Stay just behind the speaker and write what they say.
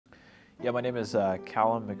Yeah, my name is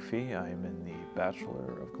Calum McPhee. I'm in the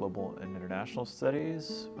Bachelor of Global and International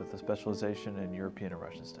Studies with a specialization in European and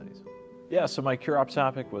Russian Studies. Yeah, so my CureOp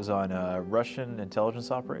topic was on Russian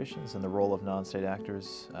intelligence operations and the role of non-state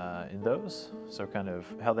actors in those. So kind of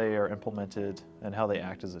how they are implemented and how they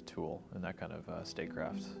act as a tool in that kind of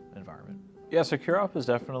statecraft environment. Yeah, so CureOp was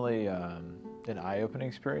definitely an eye-opening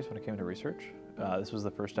experience when it came to research. This was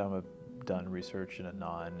the first time I've done research in a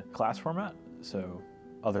non-class format, so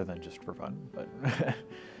other than just for fun, but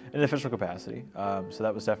in an official capacity. So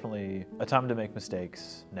that was definitely a time to make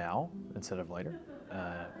mistakes now instead of later.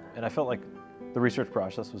 And I felt like the research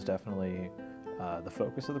process was definitely the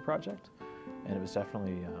focus of the project, and it was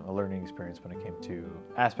definitely a learning experience when it came to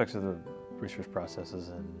aspects of the research processes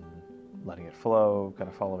and letting it flow, kind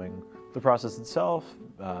of following the process itself,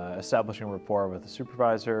 establishing rapport with the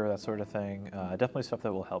supervisor, that sort of thing. Definitely stuff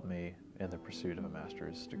that will help me in the pursuit of a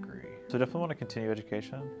master's degree. So definitely want to continue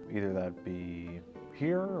education, either that be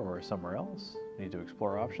here or somewhere else. Need to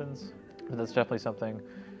explore options. But that's definitely something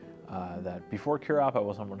that before CureOp I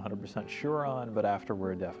wasn't 100% sure on, but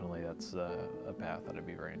afterward definitely that's a path that I'd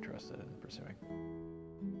be very interested in pursuing.